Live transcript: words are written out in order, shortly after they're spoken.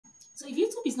So if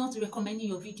YouTube is not recommending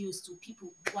your videos to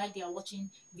people while they are watching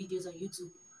videos on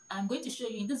YouTube, I'm going to show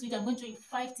you in this video, I'm going to show you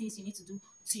 5 things you need to do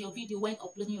to your video when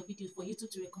uploading your video for YouTube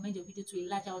to recommend your video to a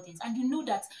larger audience. And you know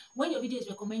that when your video is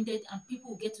recommended and people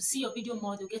will get to see your video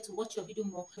more, they'll get to watch your video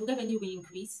more, your revenue will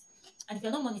increase. And if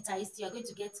you're not monetized, you're going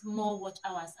to get more watch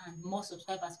hours and more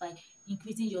subscribers by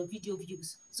increasing your video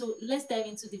views. So let's dive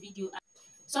into the video.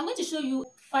 So I'm going to show you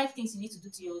 5 things you need to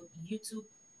do to your YouTube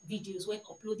videos when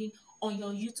uploading on your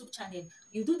YouTube channel.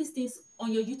 You do these things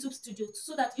on your YouTube studio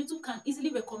so that YouTube can easily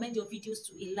recommend your videos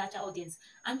to a larger audience.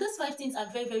 And these 5 things are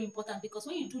very, very important because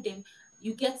when you do them,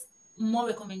 you get more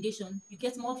recommendation, you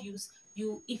get more views.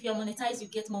 If you're monetized, you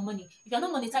get more money. If you're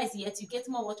not monetized yet, you get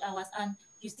more watch hours and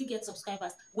you still get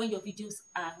subscribers when your videos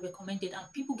are recommended and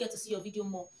people get to see your video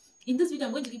more. In this video,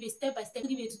 I'm going to give you a step-by-step,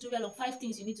 give you a tutorial of 5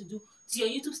 things you need to do to your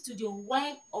YouTube studio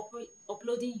while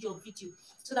uploading your video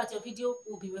so that your video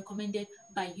will be recommended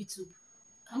by YouTube.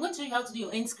 I'm going to show you how to do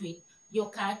your end screen,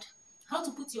 your card, how to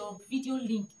put your video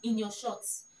link in your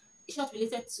shorts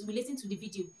relating to the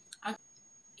video, and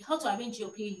how to arrange your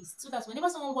playlist so that whenever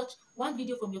someone watch one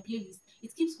video from your playlist,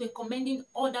 it keeps recommending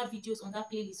other videos on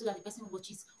that playlist so that the person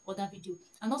watches other video.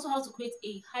 And also how to create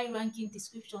a high ranking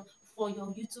description for your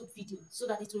YouTube video so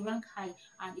that it will rank high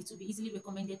and it will be easily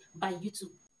recommended by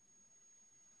YouTube.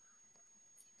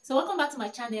 So welcome back to my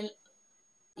channel.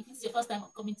 If it's your first time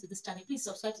coming to this channel, please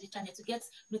subscribe to the channel to get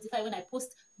notified when I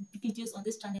post videos on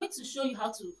this channel. I'm going to show you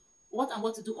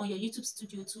what to do on your YouTube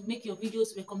studio to make your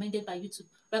videos recommended by YouTube.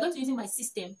 We're going to be using my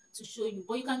system to show you,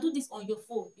 but you can do this on your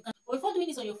phone. But before doing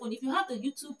this on your phone, if you have the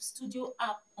YouTube Studio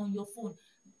app on your phone,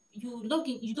 you log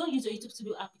in. You don't use your YouTube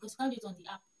Studio app because you can't do it on the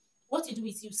app. What you do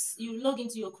is you log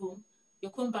into your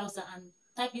Chrome browser and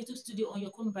type YouTube Studio on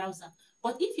your Chrome browser.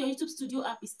 But if your YouTube Studio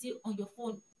app is still on your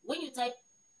phone, when you type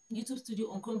YouTube Studio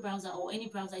on Chrome browser or any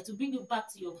browser, it will bring you back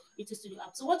to your YouTube Studio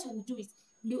app. So what you will do is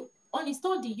you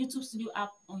uninstall the YouTube Studio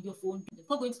app on your phone.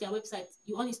 Before going to their website,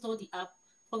 you uninstall the app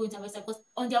before going to their website, because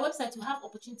on their website you have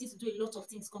opportunities to do a lot of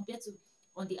things compared to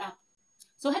on the app.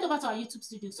 So head over to our YouTube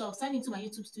Studio. So I'll sign into my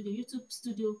YouTube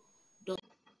Studio,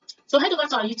 So head over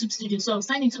to our YouTube Studio. So I'll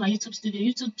sign into my YouTube Studio,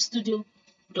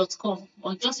 YouTubestudio.com,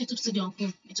 or just YouTube Studio on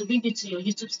phone. It will bring you to your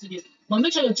YouTube Studio. But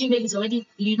make sure your Gmail is already,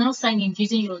 you now sign in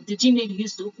using the Gmail you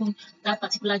used to open that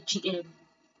particular YouTube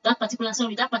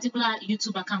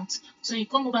account. So you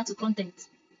come over to content.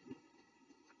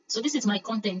 So this is my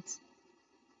content.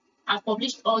 I've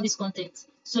published all this content.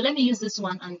 So let me use this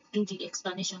one and do the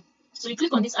explanation. So you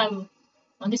click on this arrow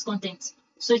on this content.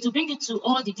 So it will bring you to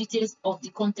all the details of the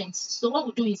content. So what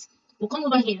we'll do is we'll come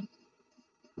over here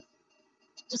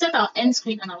to set our end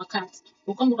screen and our card.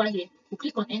 We'll come over here. We'll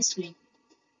click on end screen.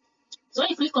 So when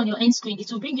you click on your end screen,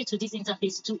 it will bring you to this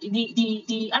interface.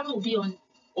 The arrow will be on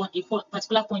a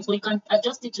particular point, but you can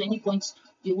adjust it to any point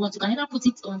you want. You can either put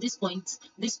it on this point,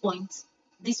 this point,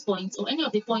 this point, or any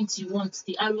of the points you want.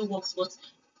 The arrow works, but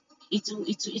it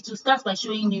will start by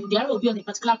showing you the arrow will be on a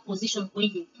particular position when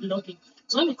you log in.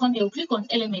 So when we come here, we'll click on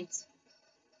elements.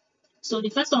 So the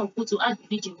first one we'll put to add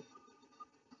video.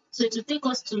 So it will take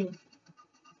us to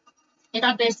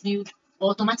either best viewed or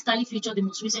automatically feature the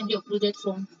most recently uploaded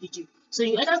from video. So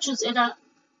you either choose either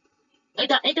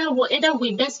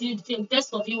way, best viewed, best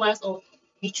for viewers, or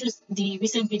you choose the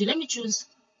recent video. Let me choose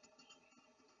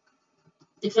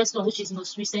the first one, which is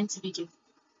most recent video.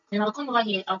 Then I'll come over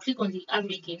here, I'll click on the arrow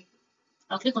again.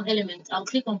 I'll click on element, I'll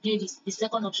click on playlist, the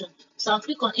second option. So I'll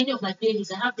click on any of my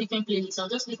playlists. I have different playlists. I'll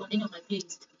just click on any of my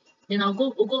playlists. Then I'll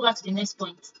go back to the next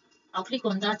point. I'll click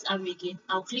on that arrow again.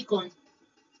 I'll click on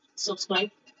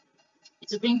subscribe.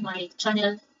 It will bring my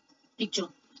channel picture.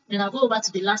 Then I'll go over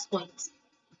to the last point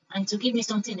and it will give me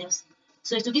something else.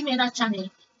 So it will give me another channel.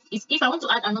 If I want to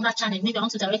add another channel, maybe I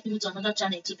want to direct people to another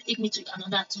channel to take me to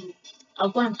another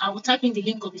I will type in the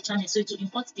link of the channel, so it will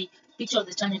import the picture of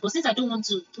the channel. But since I don't want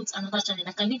to put another channel,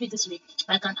 I can leave it this way.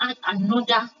 I can add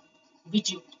another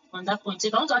video on that point. So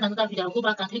if I want to add another video, I'll go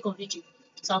back and click on video.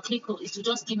 So I'll click on it will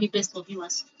just give me best for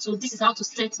viewers. So this is how to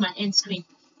set my end screen.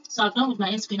 So I've done with my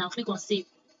end screen. I'll click on save.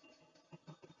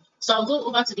 So I'll go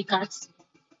over to the cards.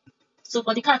 So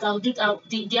for the card,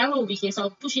 the arrow will be here. So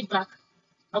I'll push it back.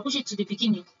 I'll push it to the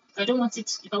beginning. If I want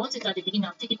it at the beginning,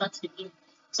 I'll take it back to the beginning.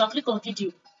 So I'll click on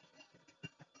video.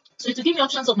 So it will give me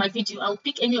options of my video. I'll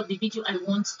pick any of the video I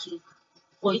want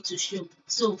for it to show.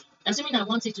 So assuming I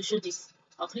want it to show this,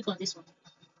 I'll click on this one.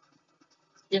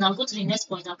 Then I'll go to the next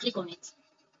point. I'll click on it.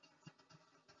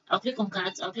 I'll click on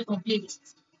cards. I'll click on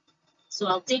playlists. So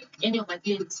I'll take any of my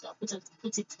playlists. I'll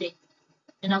put it there.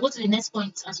 Then I'll go to the next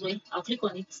point as well. I'll click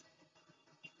on it.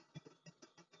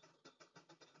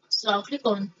 So I'll click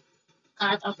on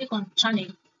card. I'll click on channel.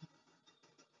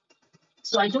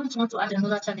 So I don't want to add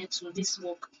another channel to this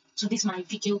work, to this my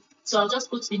video. So I'll just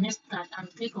go to the next card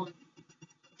and click on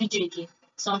video again.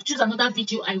 So I'll choose another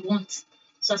video I want.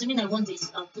 So assuming I want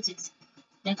this, I'll put it.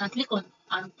 Then I can click on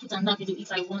and put another video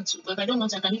if I want to. But if I don't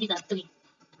want to, I can leave it at 3.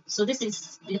 So this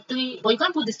is the 3, but you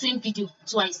can't put the same video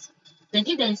twice. Then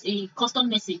if there is a custom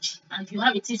message and if you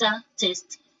have a teaser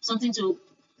test, something to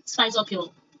spice up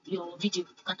your video, you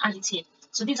can add it here.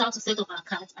 So this is how to set up our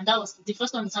card, and that was the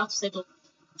first one is how to set up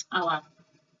our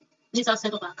this is how to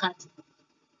set up our card.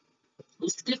 We'll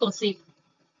click on save.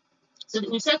 So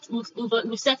we've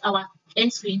set our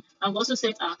end screen and we've also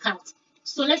set our card.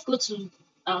 So let's go to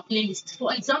our playlist.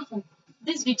 For example,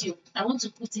 this video, I want to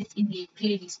put it in a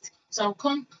playlist. So I'll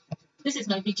come, this is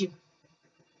my video.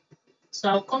 So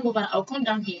I'll come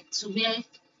down here to where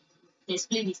there's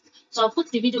playlist. So I'll put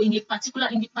the video in the particular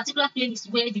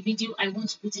playlist where the video I want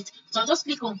to put it. So I'll just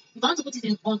click on, if I want to put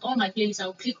it on all my playlists,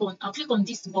 I'll click on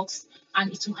this box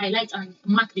and it will highlight and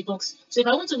mark the box. So if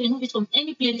I want to remove it from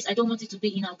any playlist I don't want it to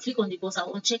be in, I'll click on the box,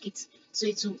 I'll uncheck it. So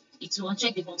it will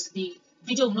uncheck the box. The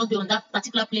video will not be on that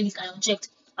particular playlist I unchecked.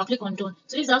 I'll click on done.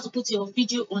 So this is how to put your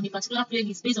video on a particular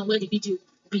playlist based on where the video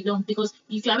belongs. Because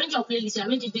if you arrange your playlist, you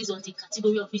arrange it based on the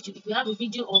category of video. If you have a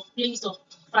video of playlist of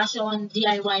fashion,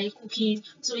 DIY, cooking,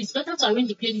 so it's better to arrange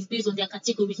the playlist based on their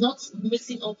categories, not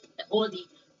mixing up all the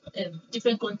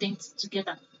different contents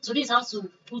together. So this is how to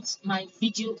put my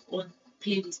video on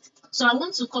playlist. So I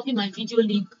want to copy my video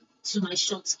link to my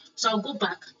shorts. So I'll go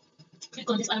back, click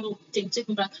on this arrow, take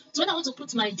me back. So when I want to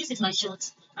put this is my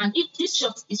short, and if this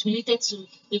short is related to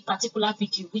a particular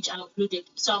video which I uploaded,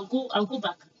 so I'll go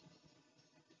back.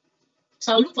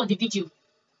 So I'll look for the video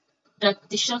that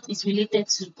the short is related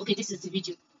to. Okay, this is the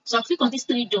video. So I'll click on these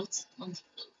 3 dots on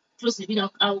close the video.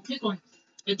 I'll click on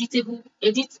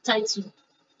edit title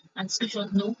and description.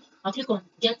 No, I'll click on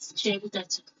get shareable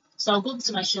title. So I'll go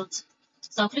to my short.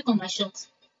 So I'll click on my short.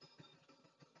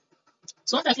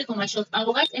 So once I click on my short, I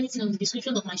will write anything on the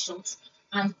description of my short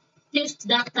and paste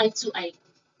that title I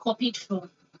copied from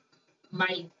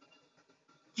my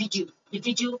video, the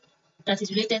video that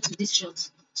is related to this short.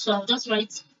 So I'll just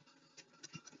write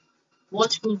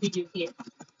watch full video here.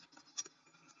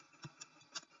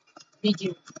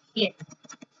 Video here.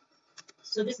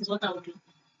 So this is what I will do.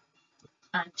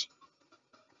 And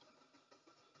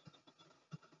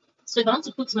so if I want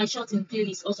to put my short in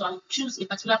playlist, also I'll choose a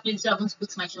particular place where I want to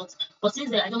put my short. But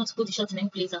since I don't want to put the short in any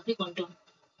place, I'll click on done.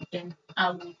 Then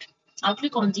I'll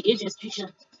click on the age restriction.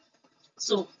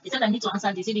 So it said I need to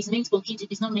answer this. If it's meant for kids,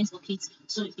 if it's not meant for kids,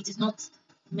 so it is not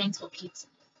meant for kids.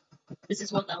 This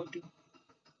is what I'll do.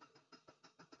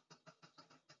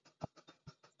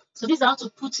 So this is how to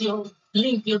put your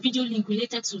video link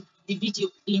related to the video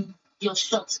in your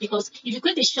shorts. Because if you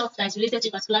create a short that is related to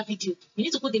a particular video, you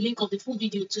need to put the link of the full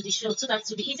video to the short so that it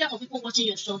will be easier for people watching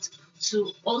your short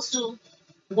to also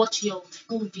watch your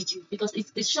full video, because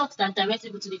it's the short that directs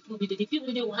people to the full video. The full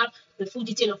video will have the full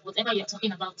detail of whatever you're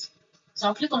talking about. So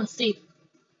I'll click on save.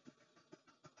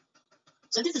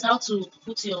 So this is how to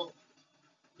put your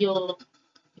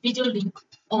video link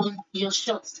on your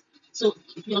shorts. So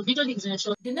if your video link is on your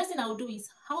short, the next thing I will do is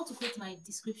how to create my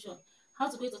description, how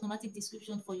to create automatic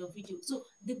description for your video. So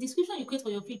the description you create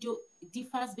for your video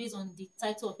differs based on the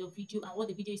title of your video and what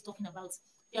the video is talking about.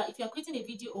 Yeah, if you are creating a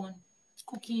video on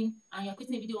cooking and you're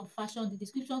creating a video on fashion, the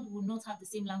description will not have the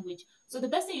same language. So the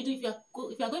best thing you do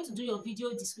if you are going to do your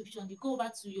video description, you go over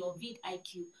to your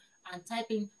vidIQ and type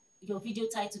in your video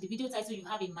title, the video title you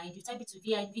have in mind. You type it to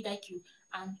vidIQ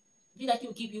and vidIQ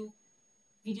will give you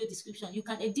video description. You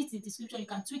can edit the description, you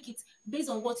can tweak it based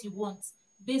on what you want,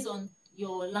 based on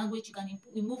your language. You can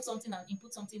remove something and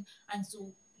input something, and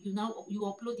so you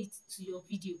upload it to your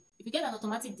video. If you get an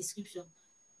automatic description,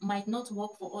 might not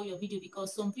work for all your video,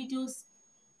 because some videos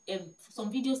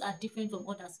are different from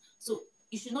others. So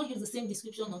you should not use the same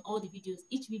description on all the videos.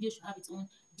 Each video should have its own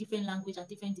different language and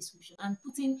different description. And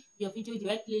putting your video in the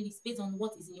right playlist based on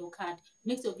what is in your card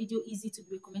makes your video easy to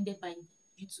be recommended by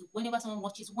YouTube. Whenever someone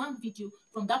watches one video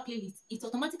from that playlist, it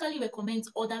automatically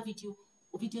recommends other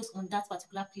videos on that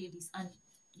particular playlist, and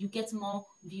you get more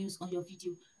views on your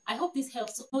video. I hope this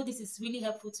helps. I hope this is really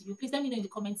helpful to you. Please let me know in the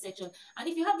comment section. And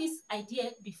if you have this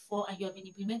idea before and you have been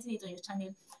implementing it on your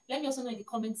channel, let me also know in the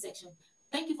comment section.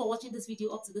 Thank you for watching this video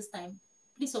up to this time.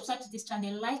 Please subscribe to this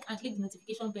channel, like and click the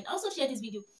notification bell. Also share this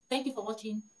video. Thank you for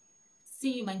watching.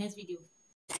 See you in my next video.